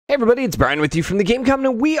Hey everybody, it's Brian with you from TheGameCommon,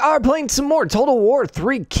 and we are playing some more Total War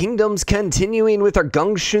 3 Kingdoms, continuing with our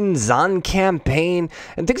Gongsun Zan campaign,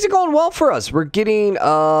 and things are going well for us. We're getting,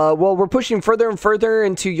 well, we're pushing further and further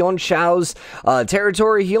into Yuan Shao's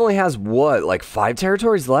territory. He only has, what, like 5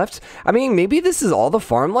 territories left? I mean, maybe this is all the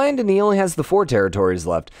farmland, and he only has the 4 territories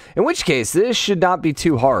left, in which case, this should not be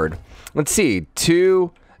too hard. Let's see,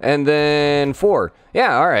 2, and then 4.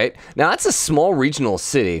 Yeah, alright. Now, that's a small regional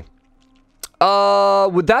city.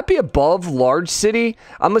 Would that be above large city?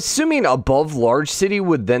 I'm assuming above large city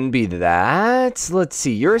would then be that. Let's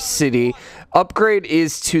see, your city upgrade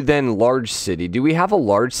is to then large city. Do we have a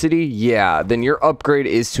large city? Yeah, then your upgrade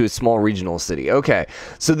is to a small regional city. Okay,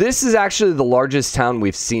 so this is actually the largest town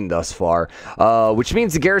we've seen thus far, which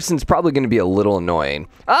means the garrison's probably going to be a little annoying.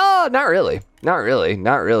 Not really. Not really,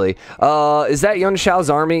 not really. Is that Yuan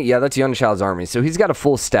Shao's army? Yeah, that's Yuan Shao's army. So he's got a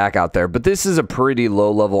full stack out there, but this is a pretty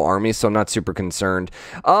low-level army, so I'm not super concerned.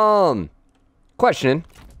 Question.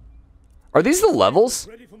 Are these the levels?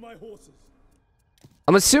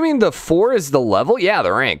 I'm assuming the 4 is the level? Yeah,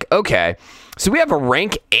 the rank. Okay. So we have a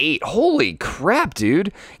rank 8. Holy crap,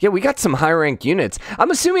 dude. Yeah, we got some high rank units.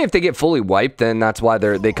 I'm assuming if they get fully wiped, then that's why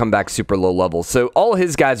they come back super low level. So all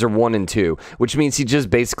his guys are 1 and 2, which means he just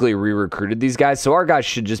basically re-recruited these guys. So our guys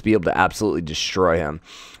should just be able to absolutely destroy him.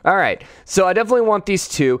 All right, so I definitely want these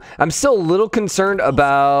 2. I'm still a little concerned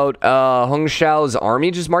about Hung Shao's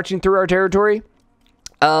army just marching through our territory.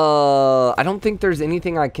 I don't think there's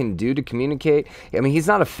anything I can do to communicate. I mean, he's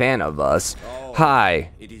not a fan of us.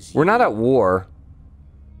 Hi. We're not at war.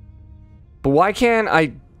 But why can't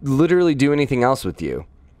I literally do anything else with you?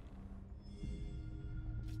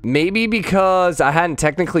 Maybe because I hadn't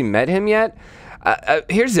technically met him yet.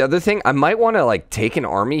 Here's the other thing. I might want to like take an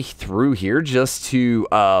army through here just to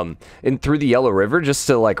through the Yellow River just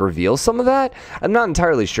to like reveal some of that. I'm not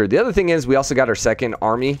entirely sure. The other thing is we also got our second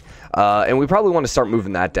army and we probably want to start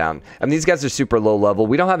moving that down. I mean, these guys are super low level.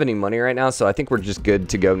 We don't have any money right now, so I think we're just good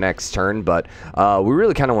to go next turn, but we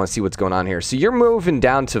really kind of want to see what's going on here. So you're moving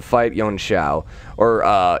down to fight Yuan Shao,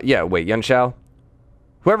 or yeah, wait, Yuan Shao?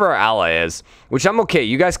 Whoever our ally is, which I'm okay.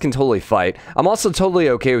 You guys can totally fight. I'm also totally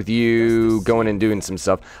okay with you going and doing some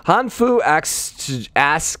stuff. Han Fu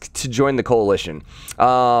asks to join the coalition.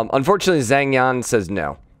 Unfortunately, Zhang Yan says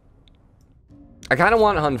no. I kind of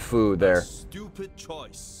want Han Fu there. Stupid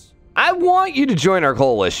choice. I want you to join our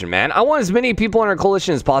coalition, man. I want as many people in our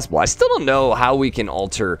coalition as possible. I still don't know how we can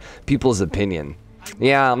alter people's opinion.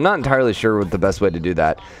 Yeah, I'm not entirely sure what the best way to do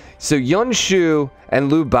that. So Yun Shu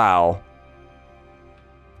and Lu Bao.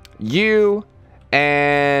 You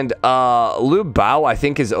and Lu Bao, I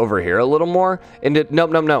think, is over here a little more. And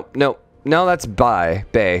nope. No, that's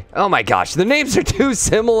Bei. Oh my gosh, the names are too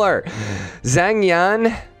similar. Zhang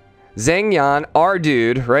Yan, our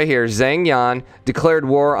dude right here, Zhang Yan, declared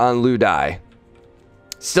war on Lu Dai.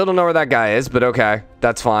 Still don't know where that guy is, but okay,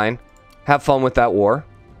 that's fine. Have fun with that war.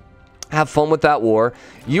 Have fun with that war.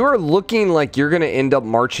 You are looking like you're going to end up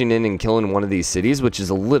marching in and killing one of these cities, which is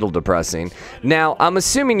a little depressing. Now, I'm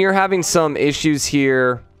assuming you're having some issues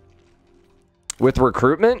here with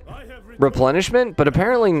recruitment, replenishment, but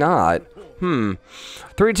apparently not. 3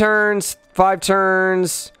 turns, 5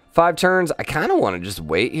 turns, 5 turns. I kind of want to just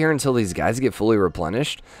wait here until these guys get fully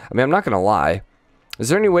replenished. I mean, I'm not going to lie. Is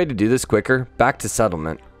there any way to do this quicker? Back to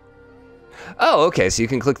settlement. Oh, okay, so you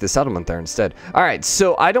can click the settlement there instead. All right,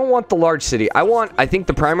 so I don't want the large city. I think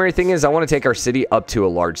the primary thing is I want to take our city up to a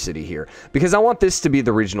large city here, because I want this to be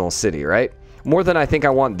the regional city, right? More than I think I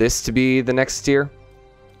want this to be the next tier.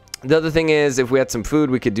 The other thing is, if we had some food,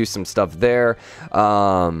 we could do some stuff there.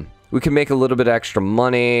 We could make a little bit of extra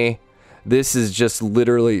money. This is just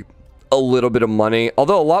literally a little bit of money,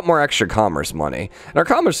 although a lot more extra commerce money, and our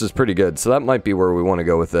commerce is pretty good, so that might be where we want to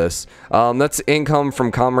go with this. That's income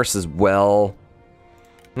from commerce as well.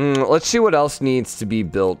 Let's see what else needs to be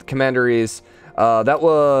built. Commanderies, that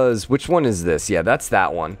was, which one is this? Yeah, that's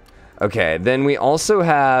that one. Okay, then we also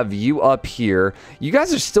have you up here. You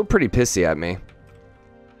guys are still pretty pissy at me.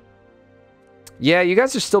 Yeah, you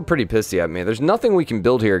guys are still pretty pissy at me. There's nothing we can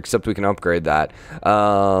build here except we can upgrade that,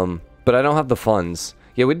 but I don't have the funds.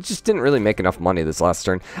 Yeah, we just didn't really make enough money this last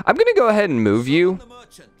turn. I'm going to go ahead and move you.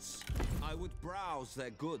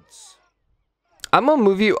 I'm going to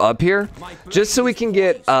move you up here just so we can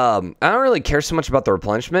get, I don't really care so much about the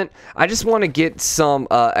replenishment. I just want to get some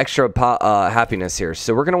extra happiness here.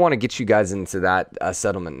 So we're going to want to get you guys into that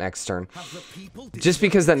settlement next turn. Just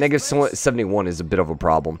because that negative 71 is a bit of a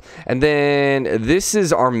problem. And then this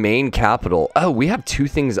is our main capital. Oh, we have 2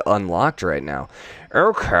 things unlocked right now.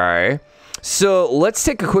 Okay. So let's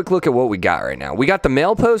take a quick look at what we got right now. We got the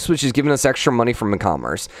mail post, which is giving us extra money from the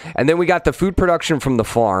commerce. And then we got the food production from the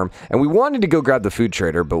farm. And we wanted to go grab the food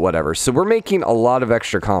trader, but whatever. So we're making a lot of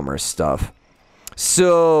extra commerce stuff.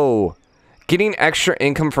 So getting extra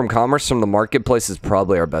income from commerce from the marketplace is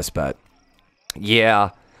probably our best bet. Yeah,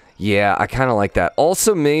 I kind of like that.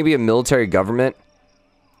 Also, maybe a military government.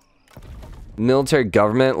 Military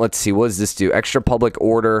government, let's see, what does this do? Extra public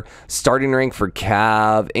order, starting rank for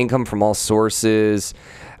cav, income from all sources.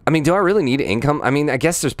 I mean, do I really need income? I mean, I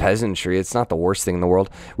guess there's peasantry. It's not the worst thing in the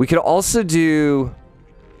world. We could also do...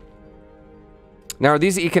 Now, are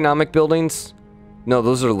these economic buildings? No,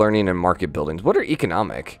 those are learning and market buildings. What are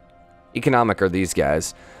economic? Economic are these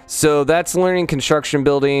guys. So that's learning construction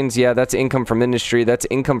buildings. Yeah, that's income from industry. That's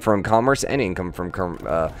income from commerce and income from...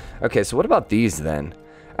 okay, so what about these then?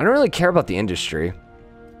 I don't really care about the industry.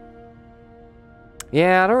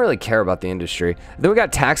 Yeah, I don't really care about the industry. Then we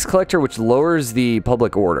got tax collector, which lowers the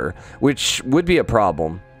public order, which would be a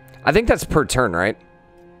problem. I think that's per turn, right?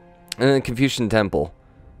 And then Confucian Temple.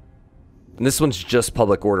 And this one's just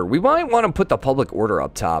public order. We might want to put the public order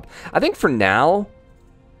up top. I think for now,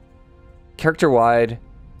 character-wide,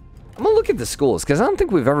 I'm going to look at the schools, because I don't think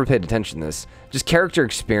we've ever paid attention to this. Just character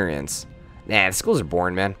experience. Nah, the schools are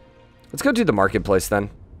boring, man. Let's go do the marketplace then.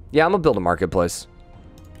 Yeah, I'm gonna build a marketplace.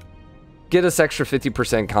 Get us extra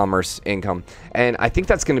 50% commerce income. And I think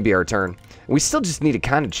that's gonna be our turn. We still just need to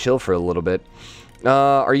kind of chill for a little bit.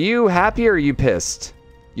 Are you happy or are you pissed?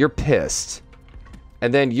 You're pissed.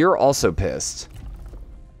 And then you're also pissed.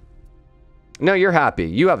 No, you're happy.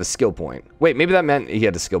 You have a skill point. Wait, maybe that meant he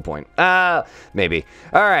had a skill point. Maybe.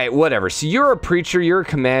 All right, whatever. So you're a preacher, you're a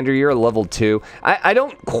commander, you're a level 2. I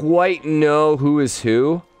don't quite know who is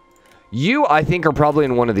who. You, I think, are probably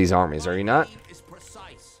in one of these armies, are you not?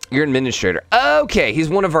 You're administrator. Okay, he's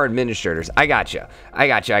one of our administrators. I gotcha.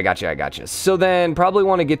 So then, probably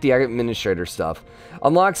want to get the administrator stuff.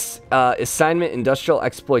 Unlocks assignment, industrial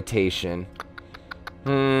exploitation.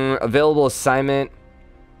 Available assignment.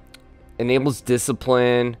 Enables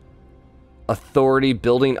discipline. Authority,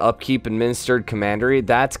 building, upkeep, administered commandery.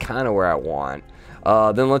 That's kind of where I want.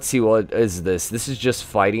 Then let's see, what is this? This is just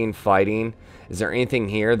fighting. Is there anything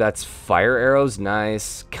here? That's fire arrows.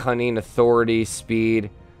 Nice. Cunning, authority, speed.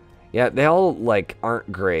 Yeah, they all, like, aren't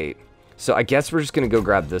great. So I guess we're just going to go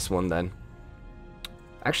grab this one then.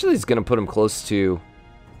 Actually, it's going to put him close to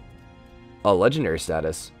a legendary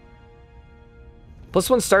status.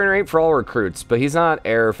 +1 starting rate for all recruits, but he's not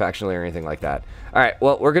heir factionally or anything like that. All right,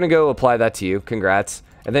 well, we're going to go apply that to you. Congrats.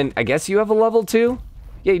 And then I guess you have a level 2?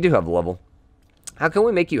 Yeah, you do have a level. How can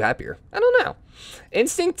we make you happier? I don't know.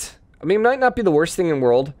 Instinct... I mean, it might not be the worst thing in the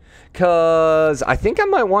world, because I think I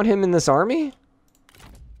might want him in this army.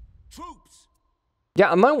 Troops.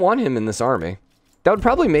 Yeah, I might want him in this army. That would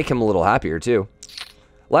probably make him a little happier, too.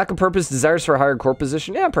 Lack of purpose, desires for a higher core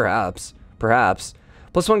position? Yeah, perhaps. Perhaps.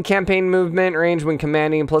 +1 campaign movement range when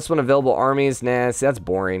commanding, +1 available armies. Nah, see, that's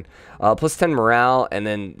boring. +10 morale, and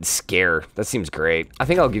then scare. That seems great. I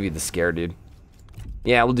think I'll give you the scare, dude.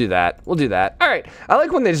 Yeah, we'll do that. All right. I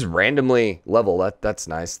like when they just randomly level. That's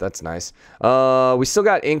nice. We still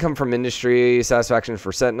got income from industry, satisfaction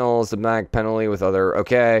for sentinels, diplomatic penalty with other.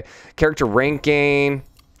 Okay. Character ranking.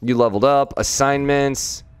 You leveled up.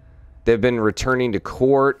 Assignments. They've been returning to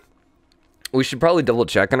court. We should probably double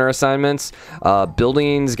check on our assignments.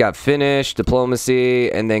 Buildings got finished,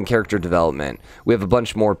 diplomacy, and then character development. We have a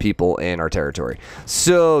bunch more people in our territory.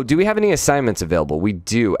 So, do we have any assignments available? We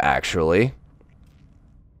do, actually.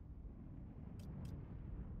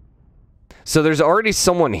 So there's already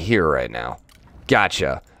someone here right now.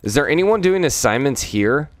 Gotcha. Is there anyone doing assignments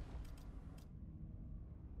here?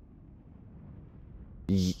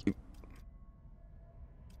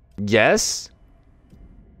 Yes?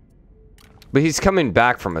 But he's coming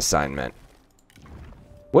back from assignment.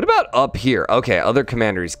 What about up here? Okay, other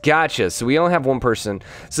commanders. Gotcha. So we only have one person.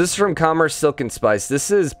 So this is from Commerce, Silk, and Spice. This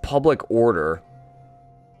is public order.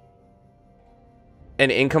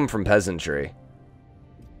 And income from peasantry.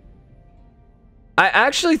 I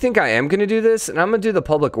actually think I am going to do this, and I'm going to do the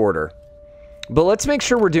public order. But let's make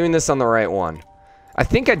sure we're doing this on the right one. I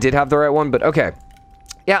think I did have the right one, but okay.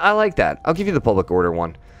 Yeah, I like that. I'll give you the public order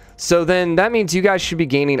one. So then that means you guys should be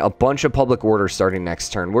gaining a bunch of public order starting next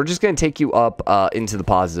turn. We're just going to take you up into the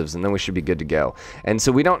positives, and then we should be good to go. And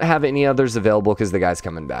so we don't have any others available because the guy's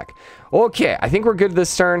coming back. Okay, I think we're good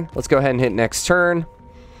this turn. Let's go ahead and hit next turn.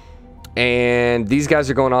 And these guys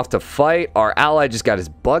are going off to fight. Our ally just got his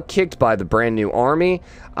butt kicked by the brand new army.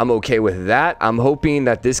 I'm okay with that. I'm hoping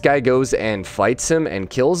that this guy goes and fights him and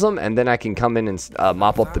kills him, and then I can come in and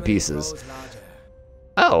mop up the pieces.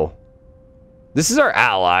 Oh. This is our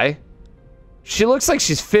ally. She looks like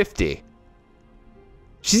she's 50.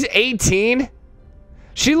 She's 18?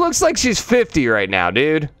 She looks like she's 50 right now,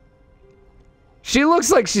 dude. She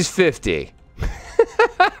looks like she's 50.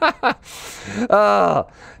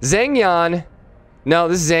 Zhang Yan. No,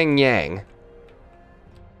 this is Zhang Yang.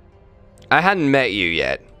 I hadn't met you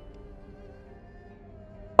yet.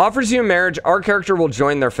 Offers you marriage. Our character will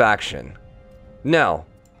join their faction. No.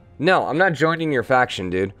 No, I'm not joining your faction,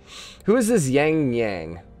 dude. Who is this Yang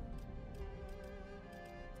Yang?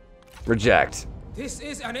 Reject. This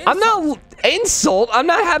is an insult. I'm not insult. I'm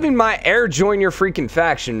not having my heir join your freaking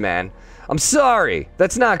faction, man. I'm sorry.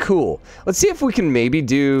 That's not cool. Let's see if we can maybe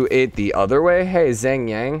do it the other way. Hey, Zhang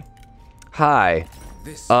Yang. Hi.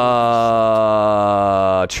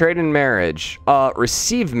 Trade in marriage.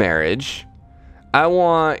 Receive marriage. I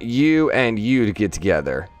want you and you to get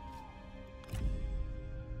together.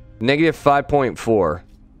 Negative 5.4.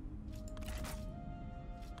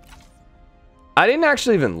 I didn't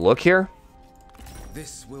actually even look here.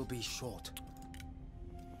 This will be short.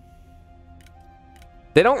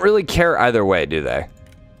 They don't really care either way, do they?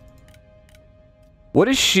 What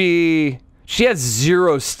is she? She has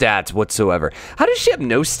 0 stats whatsoever. How does she have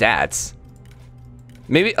no stats?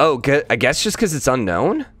 Maybe, oh, I guess just because it's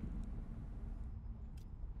unknown?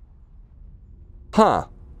 Huh.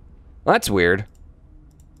 Well, that's weird.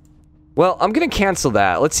 Well, I'm going to cancel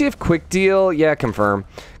that. Let's see if quick deal. Yeah, confirm.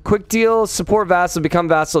 Quick deal, support vassal, become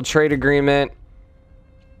vassal, trade agreement.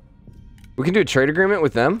 We can do a trade agreement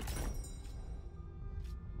with them.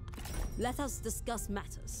 Let us discuss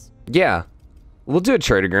matters. Yeah. We'll do a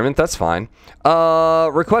trade agreement. That's fine.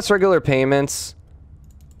 Request regular payments.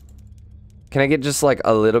 Can I get just like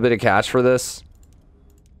a little bit of cash for this?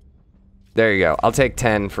 There you go. I'll take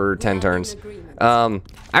 10 for 10 turns. I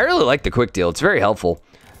really like the quick deal. It's very helpful.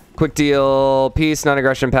 Quick deal, peace,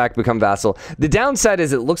 non-aggression pact, become vassal. The downside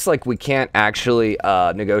is it looks like we can't actually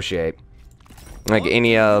negotiate. Like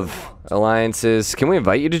any of alliances. Can we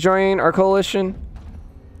invite you to join our coalition?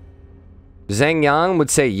 Zhang Yang would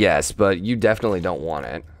say yes, but you definitely don't want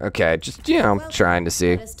it. Okay, just, you know, trying to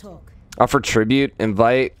see. Offer tribute,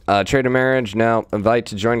 invite, trade of marriage, no. Invite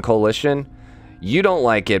to join coalition. You don't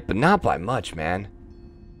like it, but not by much, man.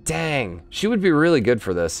 Dang, she would be really good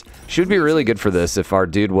for this. She would be really good for this if our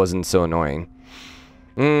dude wasn't so annoying.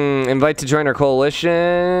 Invite to join our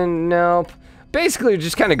coalition, nope. Basically,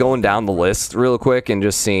 just kind of going down the list real quick and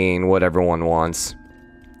just seeing what everyone wants.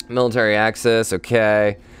 Military access,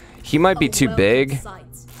 okay. He might be too big.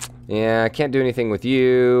 Yeah, I can't do anything with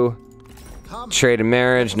you. Trade and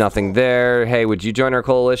marriage, nothing there. Hey, would you join our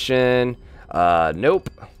coalition? Nope.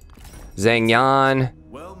 Zhang Yan.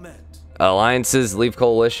 Well met. Alliances, leave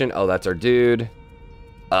coalition. Oh, that's our dude.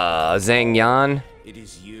 Zhang Yan. It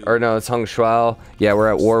is you. Or no, it's Hung Shuao. Yeah,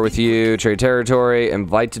 we're at war with you. Trade territory.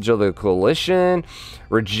 Invite to join the coalition.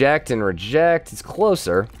 Reject and reject. It's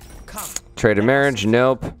closer. Trade and marriage.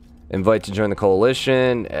 Nope. Invite to join the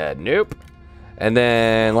coalition. Nope. And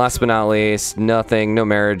then, last but not least, nothing. No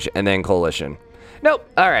marriage. And then coalition. Nope.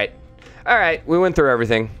 All right. All right. We went through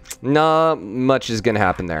everything. Not much is going to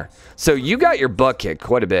happen there. So, you got your butt kicked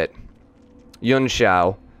quite a bit. Yun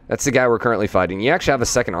Xiao. That's the guy we're currently fighting. You actually have a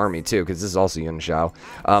second army, too, because this is also Yun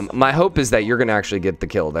Xiao. My hope is that you're going to actually get the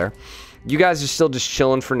kill there. You guys are still just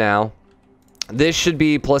chilling for now. This should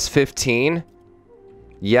be plus 15.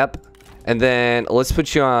 Yep. And then let's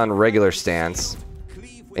put you on regular stance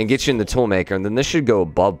and get you in the toolmaker. And then this should go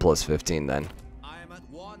above plus 15 then.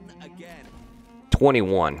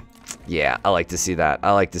 21. Yeah, I like to see that.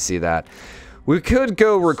 I like to see that. We could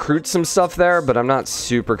go recruit some stuff there, but I'm not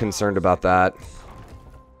super concerned about that.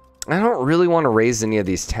 I don't really want to raise any of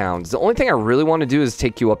these towns. The only thing I really want to do is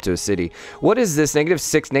take you up to a city. What is this?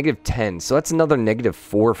 -6, -10. So that's another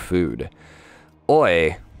 -4 food.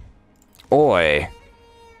 Oi. Oi.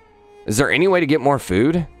 Is there any way to get more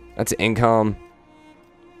food? That's income.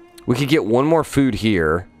 We could get one more food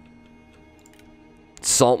here.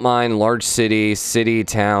 Salt mine, large city, city,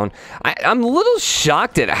 town. I'm a little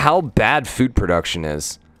shocked at how bad food production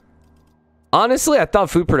is. Honestly, I thought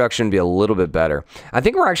food production would be a little bit better. I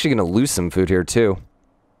think we're actually going to lose some food here, too.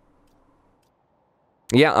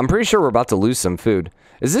 Yeah, I'm pretty sure we're about to lose some food.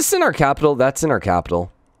 Is this in our capital? That's in our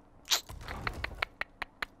capital.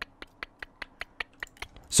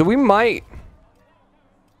 So we might...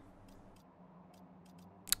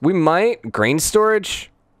 Grain storage?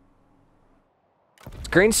 Does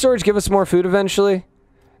grain storage give us more food eventually?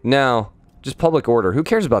 No. Just public order. Who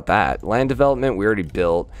cares about that? Land development, we already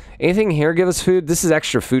built. Anything here give us food? This is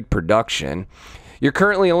extra food production. You're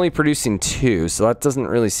currently only producing 2, so that doesn't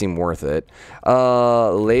really seem worth it.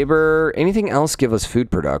 Labor, anything else give us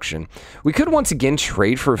food production? We could once again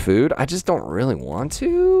trade for food. I just don't really want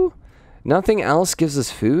to. Nothing else gives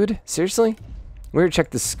us food? Seriously? We're gonna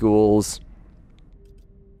check the schools.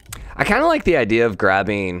 I kind of like the idea of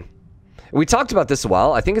grabbing... We talked about this a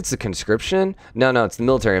while. I think it's the conscription. No, it's the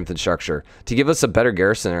military infrastructure. To give us a better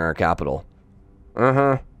garrison in our capital.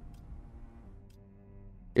 Uh-huh.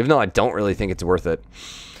 Even though I don't really think it's worth it.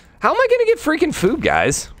 How am I going to get freaking food,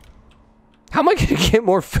 guys? How am I going to get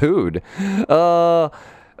more food? Because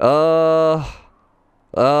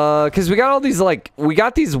we got all these, like, we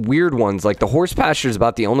got these weird ones. Like, the horse pasture is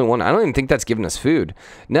about the only one. I don't even think that's giving us food.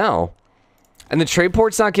 No. And the trade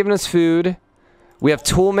port's not giving us food. We have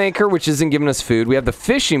toolmaker, which isn't giving us food. We have the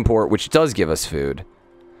fishing port, which does give us food.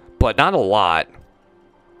 But not a lot.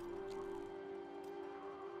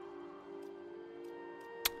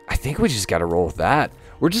 I think we just got to roll with that.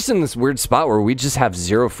 We're just in this weird spot where we just have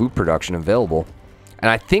 0 food production available.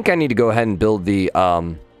 And I think I need to go ahead and build the...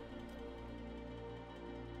 I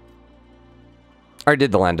already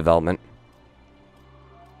did the land development.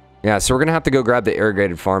 Yeah, so we're going to have to go grab the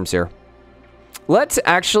irrigated farms here. Let's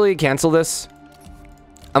actually cancel this.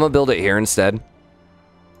 I'm going to build it here instead.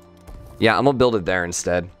 Yeah, I'm going to build it there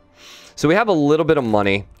instead. So we have a little bit of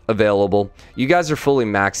money available. You guys are fully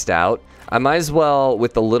maxed out. I might as well,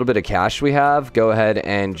 with the little bit of cash we have, go ahead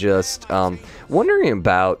and just, wondering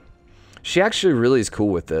about, she actually really is cool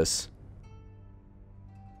with this.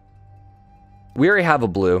 We already have a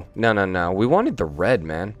blue. No. We wanted the red,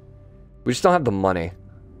 man. We just don't have the money.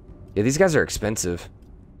 Yeah, these guys are expensive.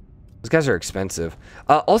 These guys are expensive.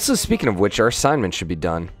 Also, speaking of which, our assignment should be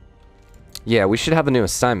done. Yeah, we should have a new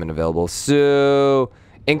assignment available. So,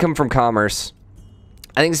 income from commerce.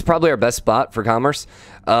 I think this is probably our best spot for commerce.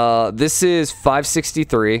 This is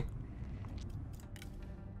 563.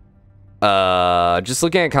 Just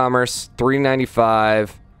looking at commerce,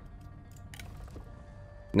 395.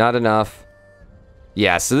 Not enough.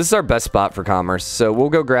 Yeah, so this is our best spot for commerce. So we'll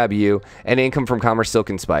go grab you. And income from commerce, silk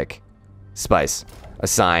and spice.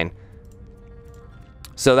 Assign.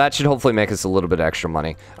 So that should hopefully make us a little bit extra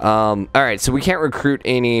money. Alright, so we can't recruit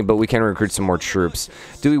any, but we can recruit some more troops.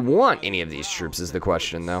 Do we want any of these troops is the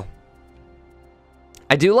question, though.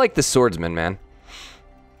 I do like the swordsman, man.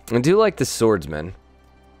 I do like the swordsman.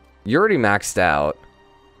 You're already maxed out.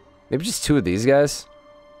 Maybe just 2 of these guys?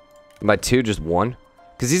 And by 2, just 1?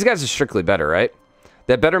 Because these guys are strictly better, right?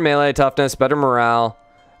 They have better melee toughness, better morale.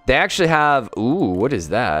 They actually have... Ooh, what is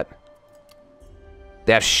that?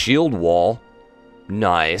 They have shield wall.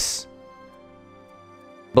 Nice.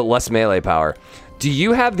 But less melee power. Do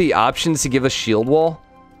you have the options to give us shield wall?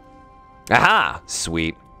 Aha!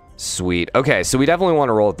 Sweet. Sweet. Okay, so we definitely want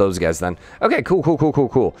to roll with those guys then. Okay, cool.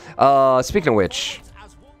 Speaking of which...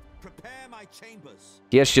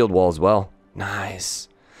 He has shield wall as well. Nice.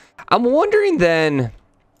 I'm wondering then...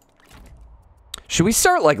 Should we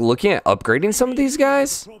start, like, looking at upgrading some of these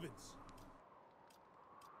guys?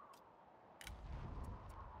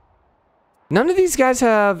 None of these guys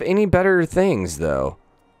have any better things, though.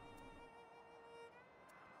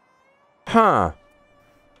 Huh.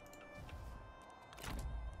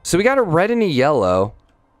 So we got a red and a yellow.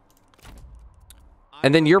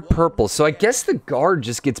 And then you're purple. So I guess the guard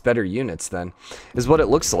just gets better units then, is what it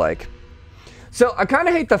looks like. So I kind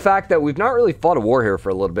of hate the fact that we've not really fought a war here for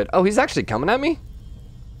a little bit. Oh, he's actually coming at me?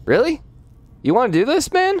 Really? You want to do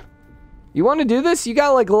this, man? You want to do this? You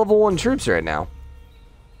got like level 1 troops right now.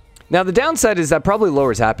 Now, the downside is that probably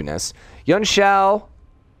lowers happiness. Yun Shao,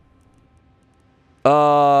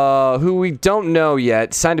 who we don't know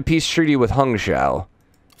yet, signed a peace treaty with Hung Shao.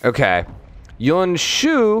 Okay. Yun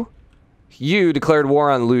Shu, you declared war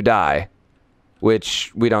on Lu Dai,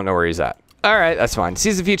 which we don't know where he's at. Alright, that's fine.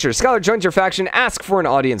 Sees the future. Scholar joins your faction, asks for an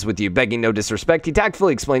audience with you, begging no disrespect. He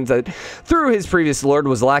tactfully explains that though his previous lord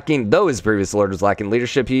was lacking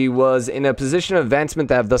leadership, he was in a position of advancement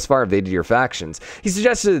that have thus far evaded your factions. He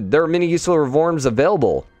suggested there are many useful reforms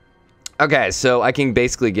available. Okay, so I can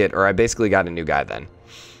basically get, or I basically got a new guy then.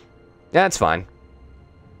 Yeah, that's fine.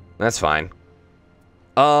 That's fine.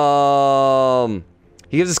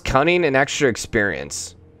 He gives us cunning and extra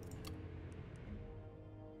experience.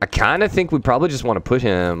 I kind of think we probably just want to put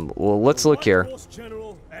him... Well, let's look here.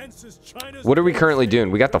 What are we currently doing?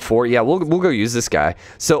 We got the 4. Yeah, we'll go use this guy.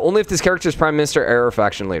 So only if this character is Prime Minister, heir, or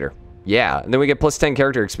faction leader. Yeah, and then we get plus 10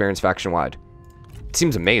 character experience faction-wide.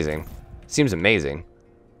 Seems amazing. Seems amazing.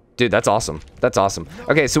 Dude, that's awesome. That's awesome.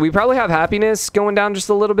 Okay, so we probably have happiness going down just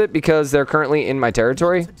a little bit because they're currently in my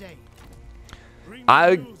territory.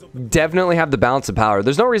 I definitely have the balance of power.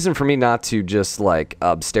 There's no reason for me not to just, like,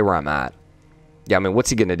 stay where I'm at. Yeah, I mean, what's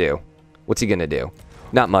he gonna do? What's he gonna do?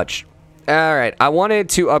 Not much. All right, I wanted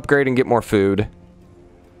to upgrade and get more food.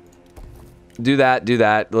 Do that, do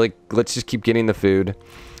that. Like, let's just keep getting the food.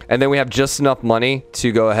 And then we have just enough money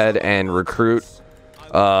to go ahead and recruit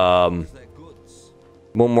one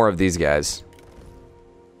more of these guys.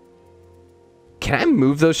 Can I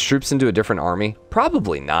move those troops into a different army?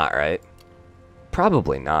 Probably not, right?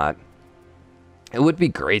 Probably not. It would be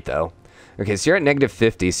great, though. Okay, so you're at negative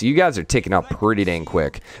 50, so you guys are ticking up pretty dang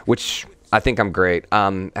quick, which I think I'm great.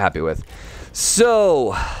 I'm happy with.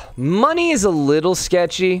 So, money is a little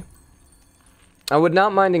sketchy. I would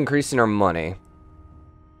not mind increasing our money.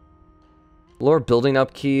 Lower building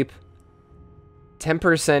upkeep.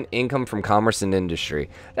 10% income from commerce and industry.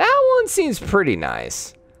 That one seems pretty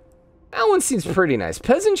nice. That one seems pretty nice.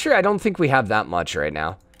 Peasantry, I don't think we have that much right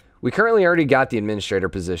now. We currently already got the administrator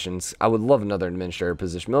positions. I would love another administrator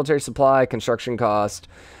position. Military supply, construction cost.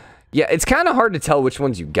 Yeah, it's kind of hard to tell which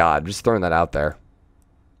ones you got. I'm just throwing that out there.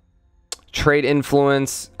 Trade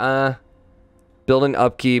influence. Building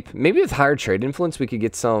upkeep. Maybe with higher trade influence, we could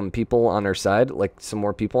get some people on our side. Like, some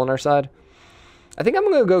more people on our side. I think I'm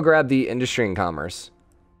going to go grab the industry and commerce.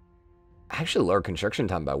 Actually, lower construction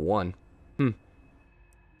time by 1.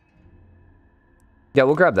 Yeah,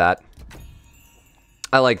 we'll grab that.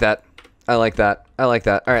 I like that. I like that. I like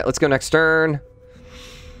that. All right, let's go next turn.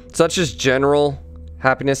 Such as general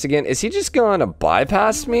happiness again. Is he just going to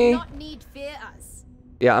bypass me? Not need fear us.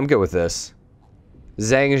 Yeah, I'm good with this.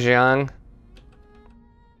 Zhang Jiang.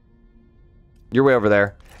 You're way over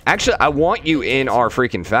there. Actually, I want you in our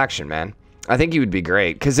freaking faction, man. I think you would be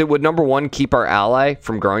great. Because it would, number one, keep our ally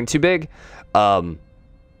from growing too big.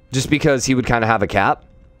 Just because he would kind of have a cap.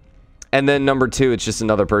 And then number two, it's just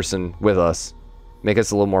another person with us. Make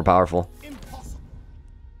us a little more powerful.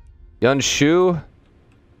 Yun Shu.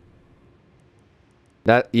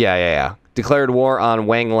 Yeah. Declared war on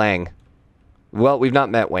Wang Lang. Well, we've not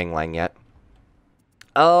met Wang Lang yet.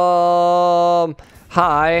 Hi.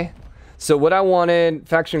 So what I wanted,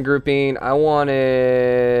 faction grouping, I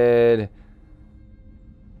wanted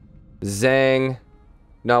Zhang.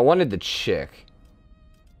 No, I wanted the chick.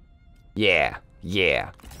 Yeah.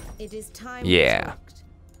 It is time. Yeah.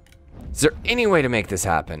 Is there any way to make this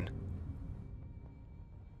happen?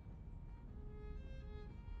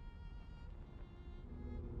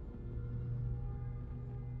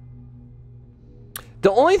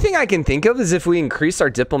 The only thing I can think of is if we increase our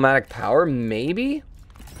diplomatic power, maybe?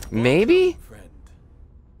 Maybe?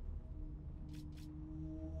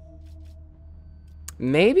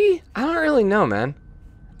 Maybe? I don't really know, man.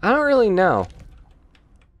 I don't really know.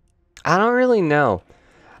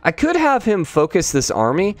 I could have him focus this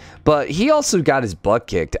army, but he also got his butt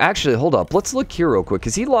kicked. Actually, hold up. Let's look here real quick,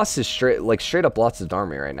 because he lost his straight up lost his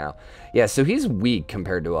army right now. Yeah, so he's weak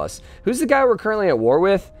compared to us. Who's the guy we're currently at war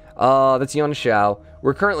with? That's Yun Shao.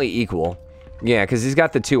 We're currently equal. Yeah, because he's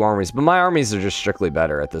got the 2 armies, but my armies are just strictly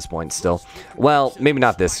better at this point still. Well, maybe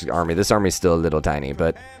not this army. This army's still a little tiny,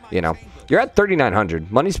 but, you know. You're at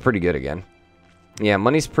 3,900. Money's pretty good again. Yeah,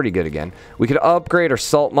 money's pretty good again. We could upgrade our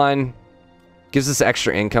salt mine. Gives us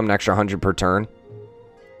extra income, an extra 100 per turn.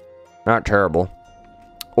 Not terrible.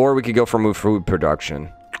 Or we could go for more food production.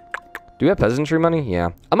 Do we have peasantry money?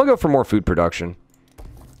 Yeah. I'm going to go for more food production.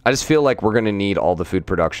 I just feel like we're going to need all the food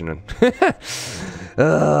production.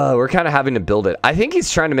 We're kind of having to build it. I think he's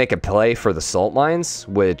trying to make a play for the salt mines,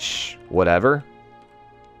 which, whatever.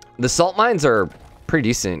 The salt mines are pretty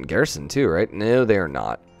decent in garrison too, right? No, they are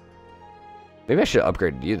not. Maybe I should have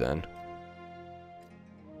upgraded you then.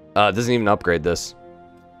 It doesn't even upgrade this.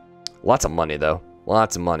 Lots of money, though.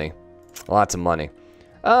 Lots of money. Lots of money.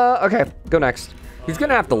 Okay. Go next. He's going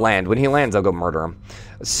to have to land. When he lands, I'll go murder him.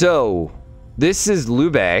 So, this is Liu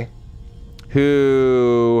Bei,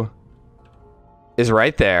 who is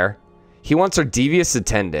right there. He wants our devious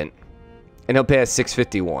attendant, and he'll pay us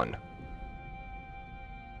 651.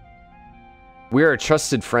 We are a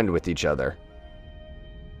trusted friend with each other.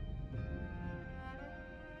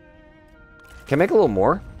 Can I make a little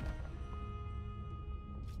more?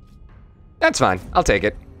 That's fine. I'll take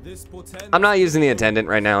it. I'm not using the attendant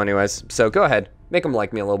right now anyways, so go ahead. Make him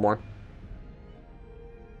like me a little more.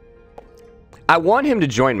 I want him to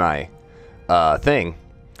join my thing.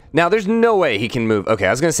 Now, there's no way he can move. Okay, I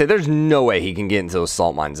was going to say there's no way he can get into those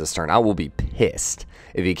salt mines this turn. I will be pissed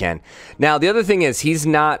if he can. Now, the other thing is he's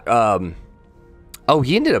not... Oh,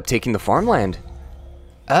 he ended up taking the farmland.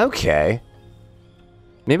 Okay.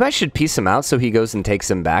 Maybe I should piece him out so he goes and takes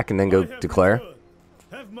him back and then go declare.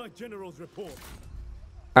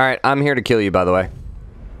 Alright, I'm here to kill you, by the way.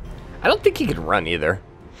 I don't think he could run either.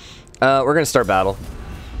 We're going to start battle.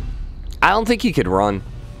 I don't think he could run.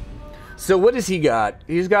 So what does he got?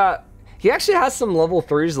 He actually has some level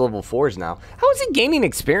 3s, level 4s now. How is he gaining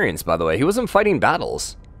experience, by the way? He wasn't fighting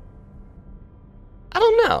battles. I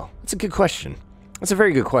don't know. That's a good question. That's a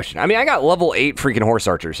very good question. I mean, I got level 8 freaking horse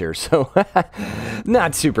archers here, so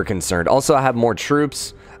not super concerned. Also, I have more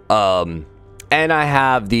troops, and I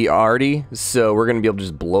have the aide, so we're going to be able to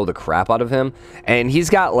just blow the crap out of him. And he's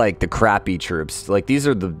got, like, the crappy troops. Like, these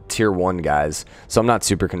are the tier 1 guys, so I'm not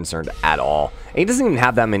super concerned at all. And he doesn't even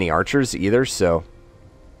have that many archers either, so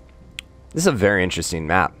this is a very interesting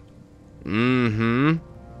map.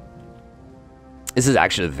 This is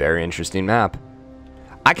actually a very interesting map.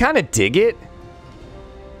 I kind of dig it.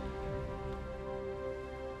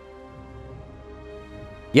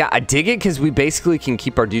 Yeah, I dig it because we basically can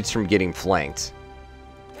keep our dudes from getting flanked.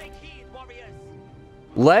 Take heed, warriors.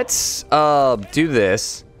 Let's do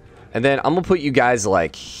this, and then I'm gonna put you guys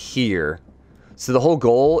like here. So the whole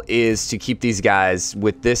goal is to keep these guys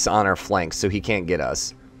with this on our flanks so he can't get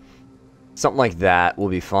us. Something like that will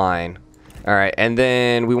be fine. All right, and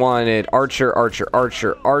then we wanted archer, archer,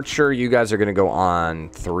 archer, archer. You guys are gonna go on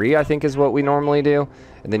 3, I think is what we normally do.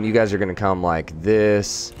 And then you guys are gonna come like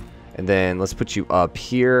this. And then let's put you up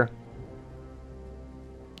here.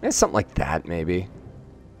 Yeah, something like that, maybe.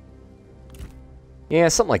 Yeah,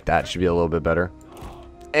 something like that should be a little bit better.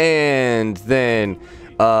 And then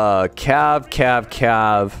cav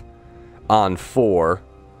on 4.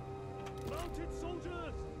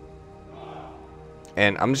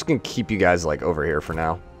 And I'm just going to keep you guys like over here for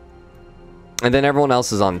now. And then everyone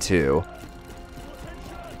else is on 2.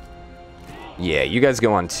 Yeah, you guys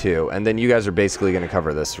go on 2, and then you guys are basically going to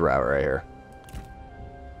cover this route right here.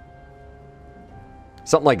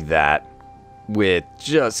 Something like that, with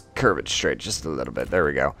just curve it straight just a little bit. There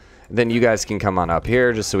we go. And then you guys can come on up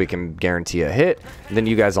here just so we can guarantee a hit. And then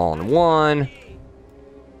you guys all in 1.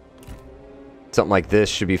 Something like this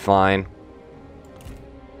should be fine.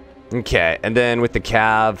 Okay, and then with the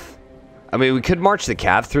cav, I mean, we could march the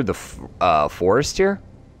cav through the forest here.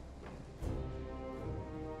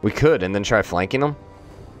 We could, and then try flanking them.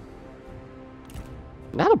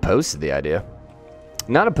 Not opposed to the idea.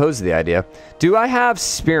 Not opposed to the idea. Do I have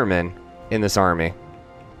spearmen in this army?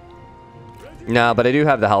 No, but I do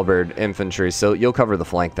have the halberd infantry, so you'll cover the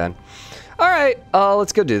flank then. Alright,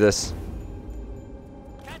 let's go do this.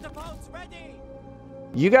 Catapults ready.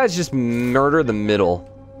 You guys just murder the middle.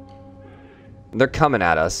 They're coming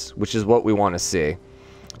at us, which is what we want to see.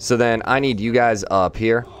 So then I need you guys up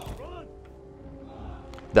here.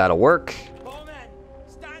 That'll work.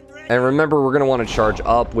 And remember, we're going to want to charge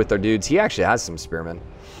up with our dudes. He actually has some spearmen.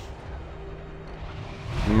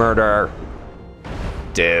 Murder.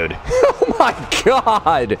 Dude. Oh my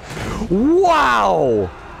god. Wow.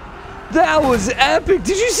 That was epic.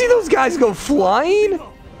 Did you see those guys go flying?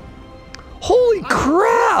 Holy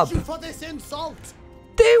crap. For this insult.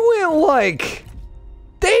 They went like...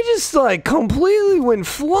 They just like completely went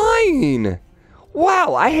flying.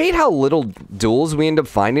 Wow, I hate how little duels we end up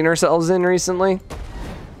finding ourselves in recently.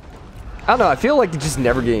 I don't know, I feel like just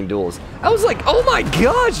never getting duels. I was like, oh my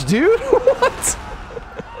gosh, dude, what?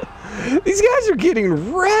 These guys are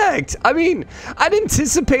getting wrecked. I mean, I'd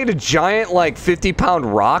anticipate a giant, like, 50-pound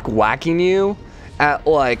rock whacking you at,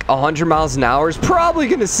 like, 100 miles an hour is probably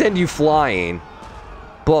going to send you flying.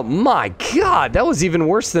 But my god, that was even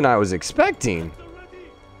worse than I was expecting.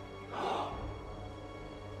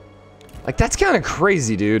 Like, that's kind of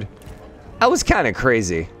crazy, dude. That was kind of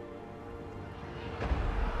crazy.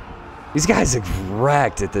 These guys are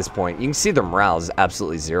wrecked at this point. You can see their morale is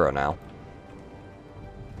absolutely 0 now.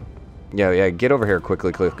 Yeah, get over here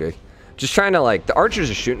quickly. Just trying to, like, the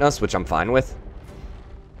archers are shooting us, which I'm fine with.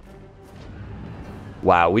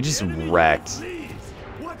 Wow, we just wrecked.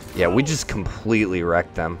 Yeah, we just completely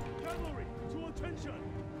wrecked them.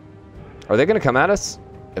 Are they going to come at us?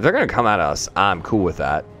 If they're going to come at us, I'm cool with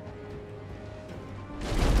that.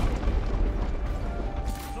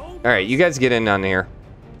 Alright, you guys get in on here.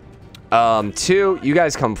 2, you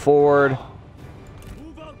guys come forward.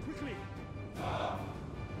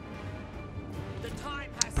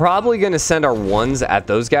 Probably gonna send our 1s at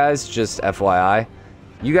those guys, just FYI.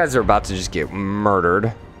 You guys are about to just get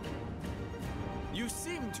murdered. You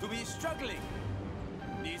seem to be struggling.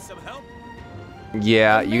 Need some help?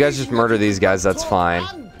 Yeah, you guys just murder these guys, that's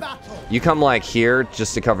fine. You come like here,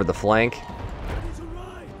 just to cover the flank.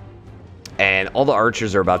 And all the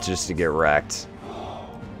archers are about to just to get wrecked.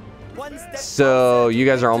 So, you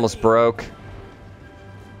guys are almost broke.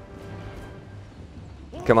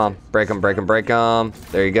 Come on, break them.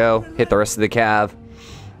 There you go. Hit the rest of the cav.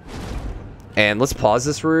 And let's pause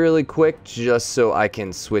this really quick, just so I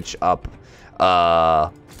can switch up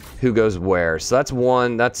who goes where. So that's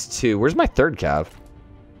 1, that's 2. Where's my 3rd cav?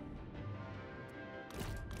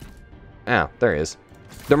 Oh, there he is.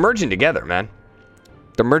 They're merging together, man.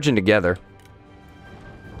 They're merging together.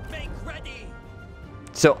 Make ready.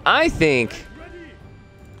 So I think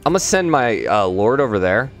I'm gonna send my lord over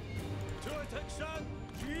there.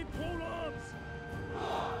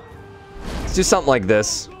 Let's do something like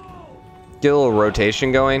this. Get a little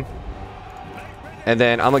rotation going. And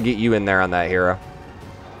then I'm gonna get you in there on that hero.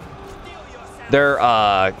 Their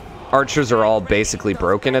archers are all basically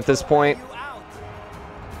broken at this point.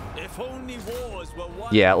 If only wars were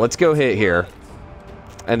won. Yeah, let's go hit here.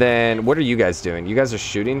 And then, what are you guys doing? You guys are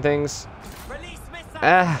shooting things? Release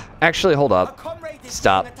missiles. Actually, hold Our up. comrade is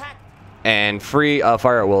Stop. being attacked. And free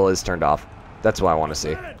fire at will is turned off. That's what I want to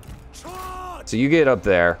see. So you get up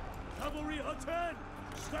there.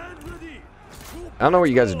 I don't know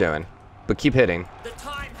what you guys are doing, but keep hitting. The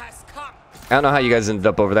time has come. I don't know how you guys ended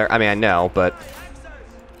up over there. I mean, I know, but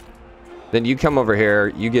then you come over here.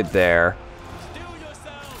 You get there. Steel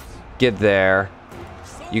yourselves. Get there.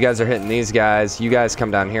 You guys are hitting these guys. You guys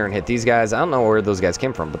come down here and hit these guys. I don't know where those guys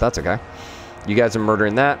came from, but that's okay. You guys are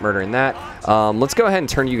murdering that, murdering that. Let's go ahead and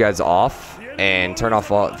turn you guys off and turn off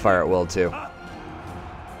fire at will too.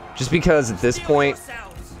 Just because at this point,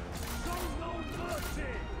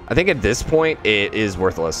 I think at this point it is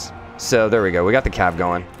worthless. So there we go. We got the cav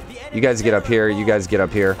going. You guys get up here. You guys get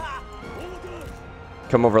up here.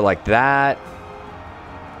 Come over like that.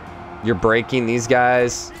 You're breaking these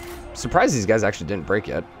guys. Surprised these guys actually didn't break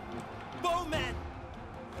yet.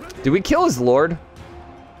 Did we kill his lord?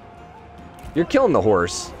 You're killing the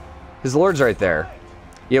horse. His lord's right there.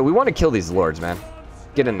 Yeah, we want to kill these lords, man.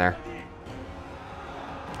 Get in there.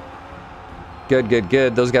 Good, good,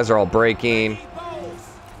 good. Those guys are all breaking.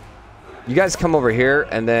 You guys come over here,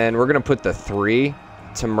 and then we're going to put the 3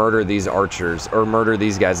 to murder these archers, or murder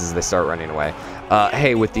these guys as they start running away.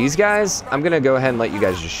 Hey, with these guys, I'm going to go ahead and let you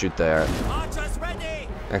guys just shoot there. Archers ready.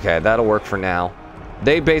 Okay, that'll work for now.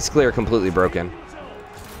 They basically are completely broken.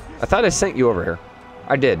 I thought I sent you over here.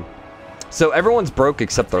 I did. So everyone's broke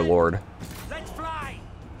except their lord. Let's fly.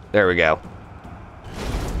 There we go.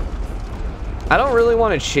 I don't really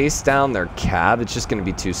want to chase down their cab. It's just going to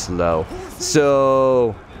be too slow.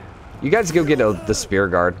 So you guys go get the spear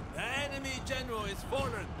guard. The enemy general is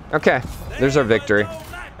fallen. Okay, there's our victory.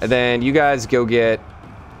 And then you guys go get...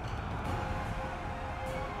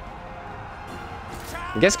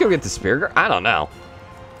 I guess go get the spear guard? I don't know.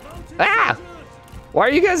 Ah! Why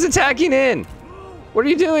are you guys attacking in? What are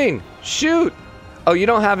you doing? Shoot! Oh, you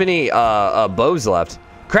don't have any bows left.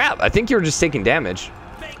 Crap, I think you were just taking damage.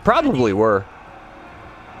 Probably were.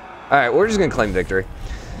 Alright, we're just gonna claim victory.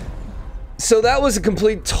 So that was a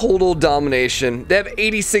complete total domination. They have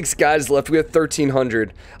 86 guys left. We have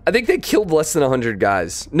 1,300. I think they killed less than 100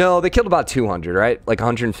 guys. No, they killed about 200, right? Like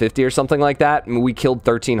 150 or something like that. And we killed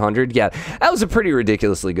 1,300. Yeah, that was a pretty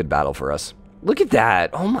ridiculously good battle for us. Look at that.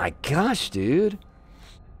 Oh my gosh, dude.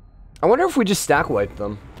 I wonder if we just stack wiped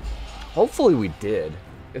them. Hopefully we did.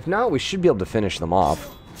 If not, we should be able to finish them off.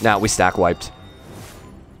 Now we stack wiped.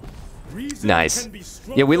 Nice.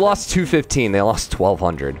 Yeah, we lost 215. They lost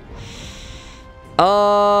 1,200.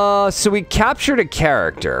 So we captured a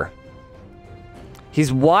character.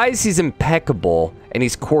 He's wise, he's impeccable, and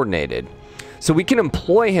he's coordinated. So we can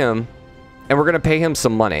employ him, and we're going to pay him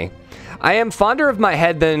some money. I am fonder of my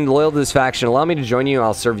head than loyal to this faction. Allow me to join you, and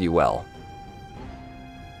I'll serve you well.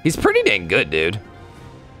 He's pretty dang good, dude.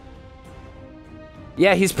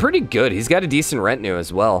 Yeah, he's pretty good. He's got a decent retinue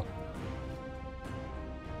as well.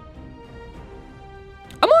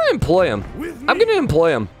 I'm going to employ him. I'm going to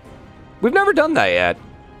employ him. We've never done that yet.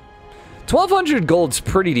 1,200 gold's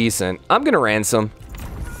pretty decent. I'm going to ransom.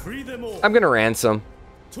 Free them all. I'm going to ransom.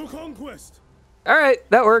 To conquest. All right,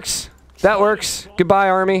 that works. That works. Goodbye,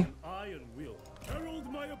 army. Iron will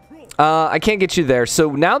herald my approach. I can't get you there.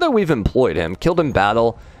 So now that we've employed him, killed in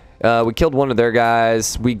battle, we killed one of their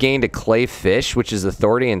guys. We gained a clay fish, which is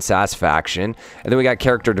authority and satisfaction. And then we got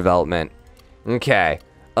character development. Okay.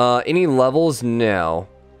 Any levels? No.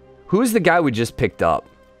 Who is the guy we just picked up?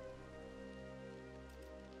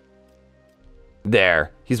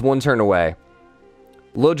 There. He's one turn away.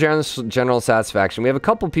 Low general satisfaction. We have a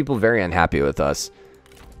couple people very unhappy with us.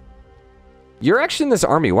 You're actually in this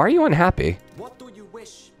army. Why are you unhappy? What do you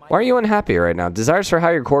wish? Why are you unhappy right now? Desires for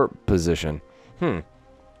higher court position.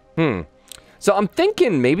 So I'm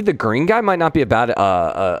thinking maybe the green guy might not be a bad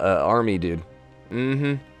army dude.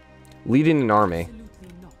 Leading an army.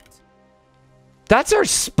 That's our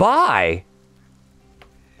spy.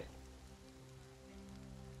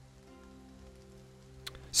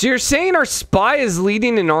 So you're saying our spy is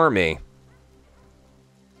leading an army?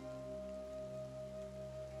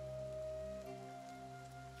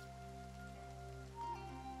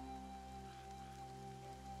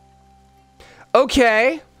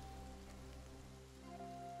 Okay.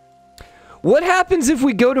 What happens if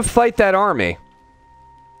we go to fight that army?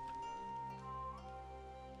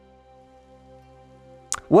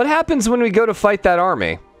 What happens when we go to fight that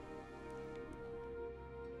army?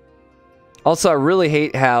 Also, I really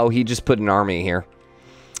hate how he just put an army here.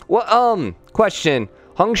 Well, question.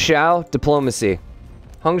 Hung Shao, diplomacy.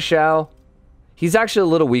 Hung Shao, he's actually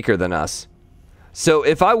a little weaker than us. So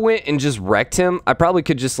if I went and just wrecked him, I probably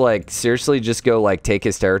could just, like, seriously just go, like, take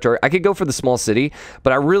his territory. I could go for the small city,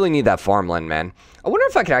 but I really need that farmland, man. I wonder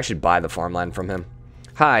if I could actually buy the farmland from him.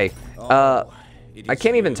 Hi. I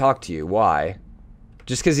can't even talk to you. Why?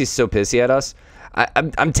 Just because he's so pissy at us?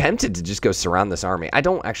 I'm tempted to just go surround this army. I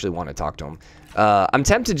don't actually want to talk to him. I'm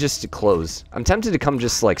tempted just to close. I'm tempted to come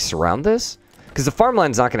just, like, surround this. Because the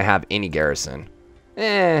farmland's not going to have any garrison.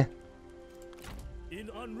 Eh.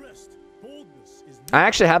 I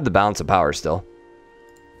actually have the balance of power still.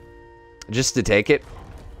 Just to take it?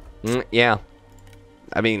 Yeah.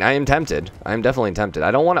 I mean, I am tempted. I am definitely tempted. I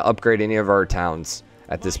don't want to upgrade any of our towns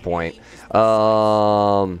at this point.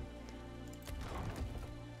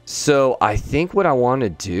 So, I think what I want to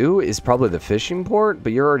do is probably the fishing port,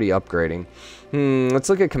 but you're already upgrading. Let's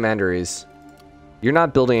look at commanderies. You're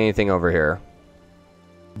not building anything over here.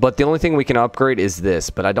 But the only thing we can upgrade is this,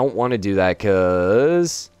 but I don't want to do that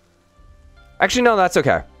because... Actually, no, that's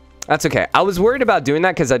okay. That's okay. I was worried about doing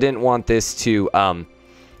that because I didn't want this to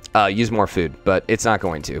use more food, but it's not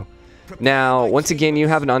going to. Now, once again, you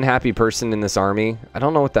have an unhappy person in this army. I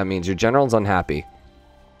don't know what that means. Your general's unhappy.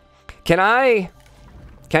 Can I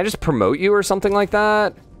just promote you or something like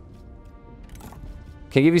that?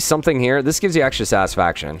 Can I give you something here? This gives you extra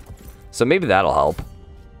satisfaction. So maybe that'll help.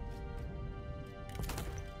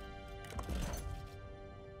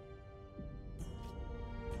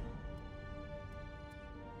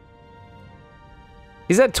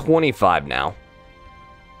 He's at 25 now.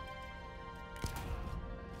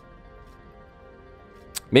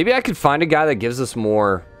 Maybe I could find a guy that gives us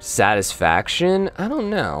more satisfaction. I don't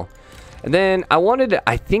know. And then I wanted to,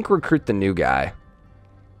 I think, recruit the new guy.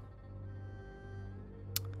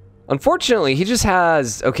 Unfortunately, he just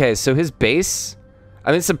has... Okay, so his base...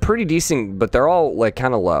 I mean, it's a pretty decent... But they're all, like,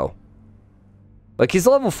 kind of low. Like, he's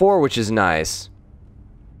level 4, which is nice.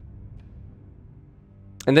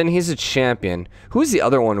 And then he's a champion. Who's the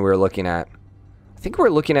other one we were looking at? I think we're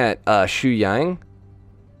looking at Shu Yang.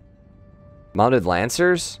 Mounted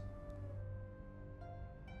Lancers.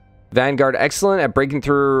 Vanguard, excellent at breaking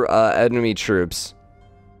through enemy troops.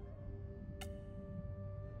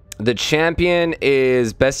 The champion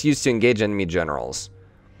is best used to engage enemy generals.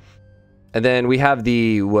 And then we have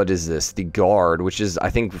the, what is this? The guard, which is,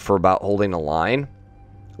 I think, for about holding a line.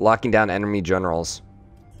 Locking down enemy generals.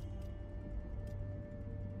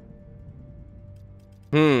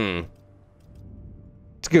 It's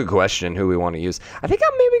a good question who we want to use. I think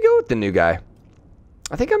I'll maybe go with the new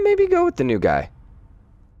guy.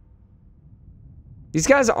 These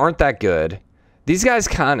guys aren't that good. These guys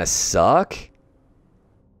kind of suck.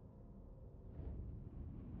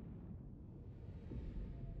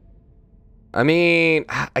 I mean,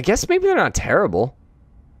 I guess maybe they're not terrible.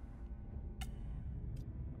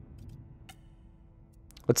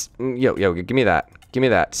 Let's, yo, give me that. Give me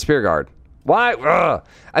that. Spear guard. Why? Ugh.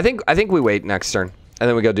 I think we wait next turn. And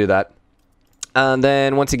then we go do that. And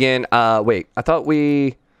then once again, wait. I thought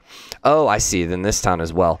we... Oh, I see. Then this town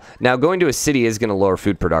as well. Now, going to a city is going to lower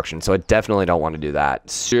food production. So I definitely don't want to do that.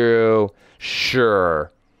 So,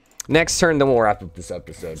 sure. Next turn, then we'll wrap up this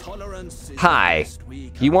episode. Hi.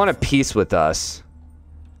 You want a peace with us?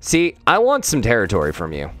 See, I want some territory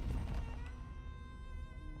from you.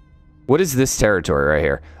 What is this territory right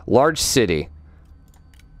here? Large city.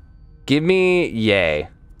 Give me yay.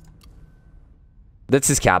 That's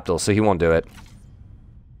his capital, so he won't do it.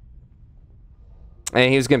 And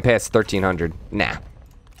he was gonna pay us 1,300. Nah.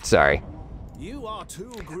 Sorry.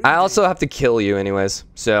 I also have to kill you anyways,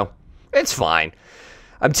 so it's fine.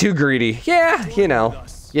 I'm too greedy. Yeah, you know.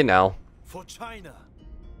 You know.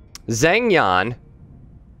 Zhang Yan.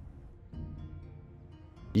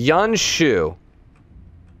 Yan Shu.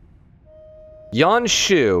 Yan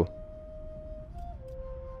Shu.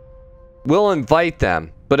 We'll invite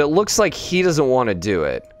them, but it looks like he doesn't want to do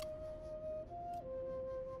it.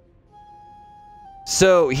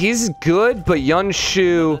 So he's good, but Yun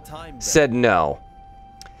Shu said no.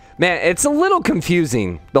 Man, it's a little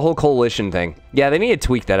confusing, the whole coalition thing. Yeah, they need to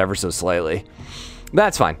tweak that ever so slightly.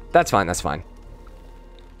 That's fine. That's fine. That's fine.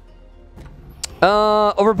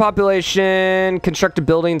 Overpopulation, constructed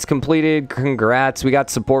buildings completed. Congrats. We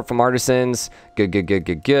got support from artisans. Good, good, good,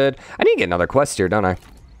 good, good. I need to get another quest here, don't I?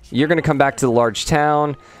 You're going to come back to the large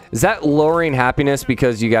town. Is that lowering happiness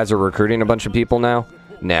because you guys are recruiting a bunch of people now?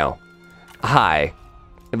 No. Hi.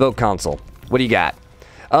 Evoke console. What do you got?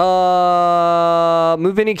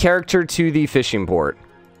 Move any character to the fishing port.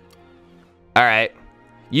 Alright.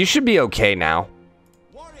 You should be okay now.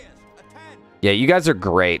 Yeah, you guys are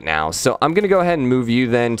great now. So I'm going to go ahead and move you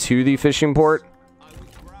then to the fishing port.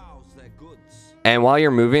 And while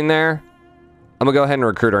you're moving there, I'm going to go ahead and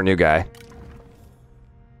recruit our new guy.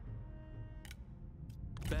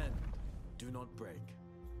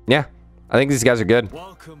 Yeah, I think these guys are good.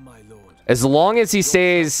 Welcome, my lord. As long as he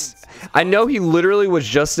stays... I know he literally was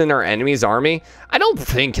just in our enemy's army. I don't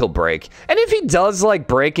think he'll break. And if he does, like,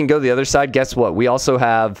 break and go the other side, guess what? We also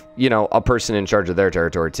have, you know, a person in charge of their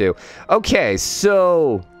territory, too. Okay,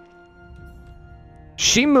 so...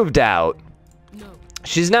 she moved out.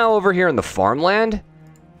 She's now over here in the farmland.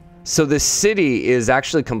 So this city is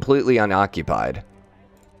actually completely unoccupied.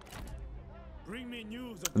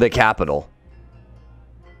 The capital.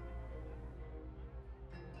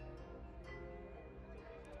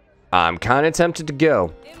 I'm kind of tempted to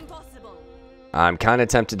go. Impossible. I'm kind of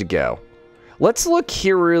tempted to go. Let's look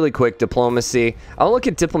here really quick. Diplomacy. I'll look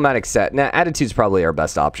at diplomatic set. Nah, attitude's probably our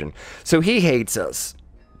best option. So he hates us.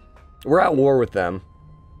 We're at war with them.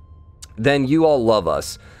 Then you all love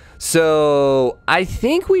us. So I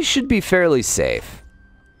think we should be fairly safe.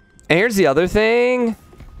 And here's the other thing.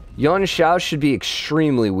 Yuan Shao should be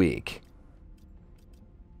extremely weak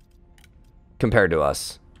compared to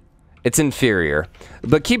us. It's inferior.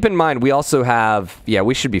 But keep in mind, we also have... yeah,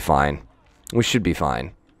 we should be fine. We should be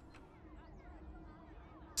fine.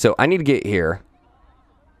 So I need to get here.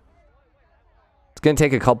 It's going to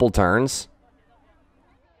take a couple turns.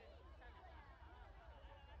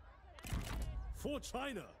 For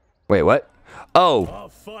China. Wait, what? Oh. Our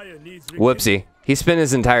fire needs Whoopsie. He spent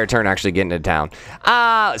his entire turn actually getting to town.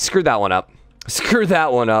 Ah, screwed that one up. Screw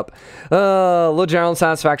that one up. Low general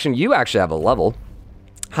satisfaction. You actually have a level.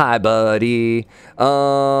 Hi, buddy.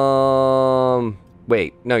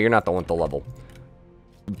 Wait. No, you're not the one with the level.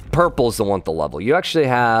 Purple's the one with the level. You actually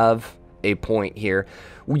have a point here.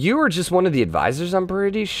 You are just one of the advisors, I'm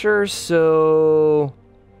pretty sure. So...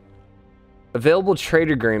 available trade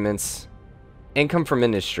agreements. Income from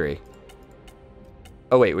industry.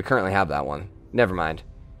 Oh, wait. We currently have that one. Never mind.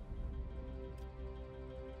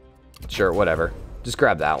 Sure, whatever. Just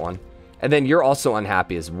grab that one. And then you're also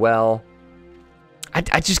unhappy as well.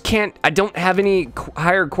 I just can't... I don't have any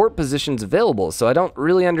higher court positions available, so I don't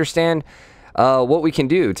really understand what we can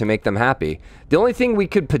do to make them happy. The only thing we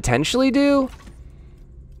could potentially do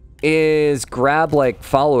is grab, like,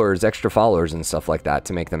 followers, extra followers and stuff like that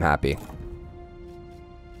to make them happy.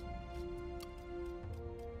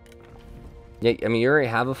 Yeah, I mean, you already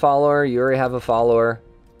have a follower. You already have a follower.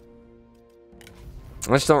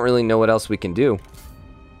 I just don't really know what else we can do.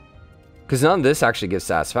 Because none of this actually gives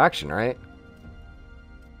satisfaction, right?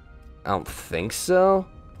 I don't think so.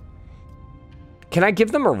 Can I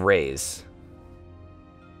give them a raise?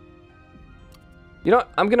 You know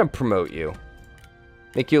what? I'm going to promote you.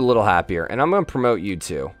 Make you a little happier. And I'm going to promote you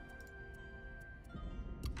too.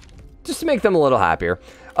 Just to make them a little happier.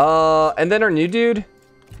 And then our new dude.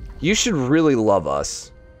 You should really love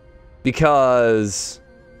us. Because...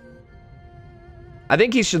 I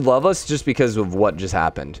think he should love us just because of what just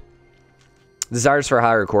happened. Desires for a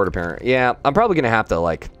higher court apparent. Yeah, I'm probably going to have to,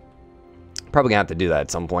 like... probably going to have to do that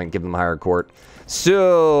at some point. Give them a higher court.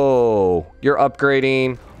 So, you're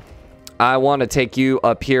upgrading. I want to take you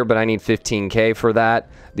up here, but I need 15k for that.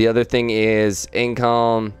 The other thing is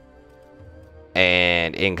income.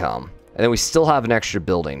 And income. And then we still have an extra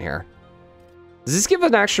building here. Does this give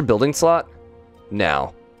an extra building slot?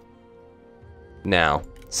 No. No.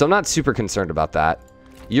 So I'm not super concerned about that.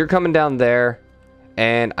 You're coming down there.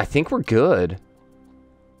 And I think we're good.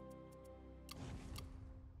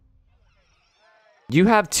 You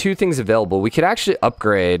have two things available. We could actually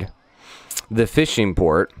upgrade the fishing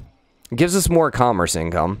port. It gives us more commerce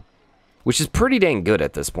income. Which is pretty dang good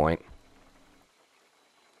at this point.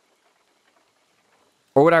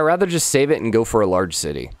 Or would I rather just save it and go for a large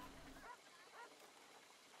city?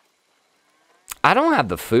 I don't have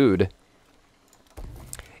the food.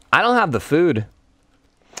 I don't have the food.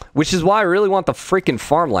 Which is why I really want the freaking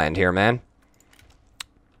farmland here, man.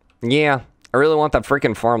 Yeah, I really want that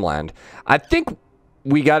freaking farmland. I think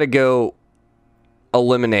we got to go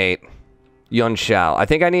eliminate Yuan Shao. I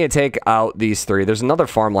think I need to take out these three. There's another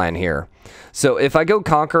farmland here. So if I go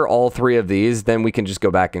conquer all three of these, then we can just go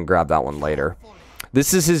back and grab that one later.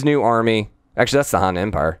 This is his new army. Actually, that's the Han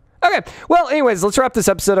Empire. Okay, well, anyways, let's wrap this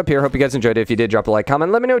episode up here. Hope you guys enjoyed it. If you did, drop a like,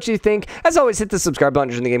 comment. Let me know what you think. As always, hit the subscribe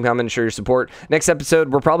button in the game comment and show your support. Next episode,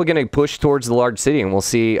 we're probably going to push towards the large city, and we'll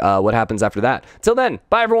see what happens after that. Till then,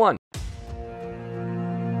 bye, everyone.